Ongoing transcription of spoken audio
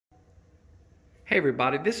Hey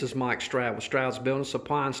everybody, this is Mike Stroud with Stroud's Building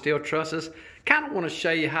Supply and Steel Trusses. Kind of want to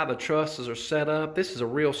show you how the trusses are set up. This is a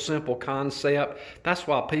real simple concept. That's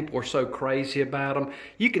why people are so crazy about them.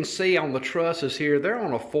 You can see on the trusses here, they're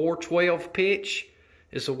on a 412 pitch.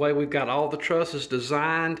 Is the way we've got all the trusses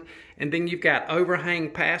designed. And then you've got overhang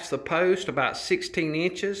past the post about 16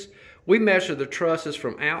 inches. We measure the trusses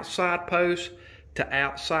from outside post to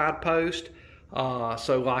outside post.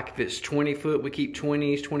 So like if it's 20 foot, we keep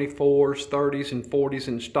 20s, 24s, 30s, and 40s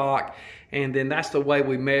in stock. And then that's the way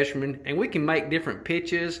we measure them. And we can make different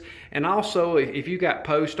pitches. And also, if you got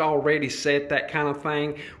post already set, that kind of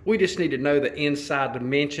thing, we just need to know the inside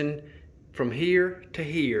dimension from here to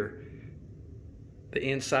here. The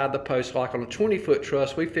inside the post, like on a 20-foot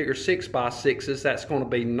truss, we figure 6x6s, that's going to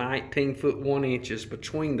be 19 foot 1 inches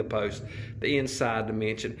between the posts, the inside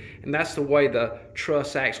dimension. And that's the way the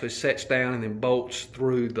truss actually sets down and then bolts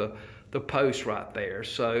through the post right there.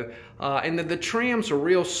 So, and the trims are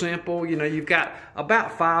real simple. You know, you've got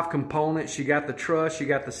about 5 components. You got the truss, you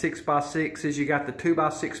got the 6x6s, you got the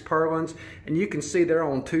 2x6 purlins, and you can see they're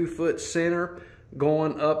on 2-foot center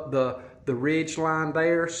going up the ridge line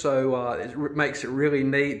there, so it makes it really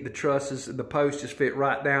neat. The trusses, the posts just fit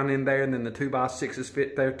right down in there, and then the 2x6s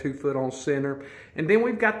fit there 2 foot on center. And then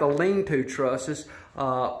we've got the lean-to trusses.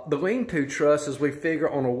 The lean-to trusses we figure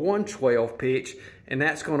on a 112 pitch, and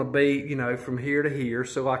that's going to be, you know, from here to here.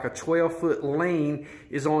 So like a 12-foot lean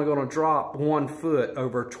is only going to drop 1 foot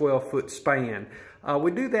over a 12-foot span.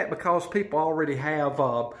 We do that because people already have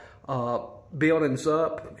buildings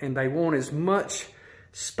up, and they want as much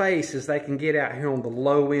space as they can get out here on the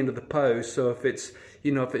low end of the post. So if it's,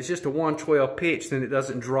 you know, if it's just a 112 pitch, then it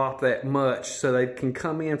doesn't drop that much. So they can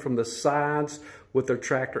come in from the sides with their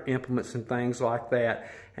tractor implements and things like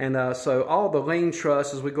that. And so all the lean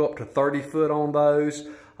trusses, we go up to 30 foot on those.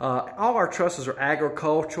 All our trusses are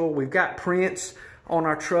agricultural. We've got prints on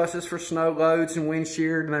our trusses for snow loads and wind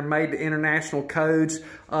shear, and they're made to international codes.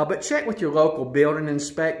 But check with your local building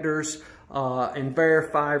inspectors and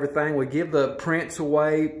verify everything. We give the prints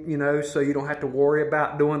away, you know, so you don't have to worry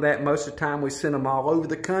about doing that. Most of the time we send them all over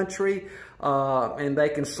the country, and they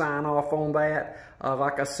can sign off on that.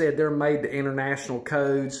 Like I said, they're made to international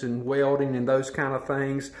codes and welding and those kind of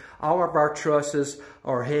things. All of our trusses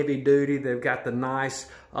are heavy duty. They've got the nice,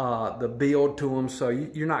 the build to them, so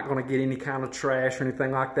you're not going to get any kind of trash or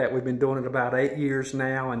anything like that. We've been doing it about 8 years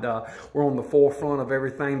now, and we're on the forefront of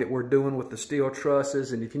everything that we're doing with the steel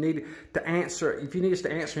trusses. And if you need us to answer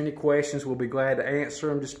any questions, we'll be glad to answer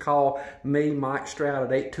them. Just call me, Mike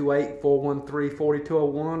Stroud, at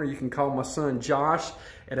 828-413-4201, or you can call my son Josh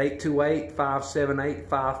at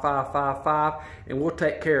 828-578-5555, and we'll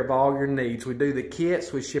take care of all your needs. We do the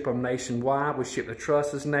kits, we ship them nationwide, we ship the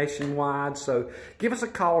trusses nationwide. So give us a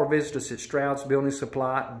call or visit us at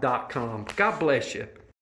StroudsBuildingSupply.com. God bless you.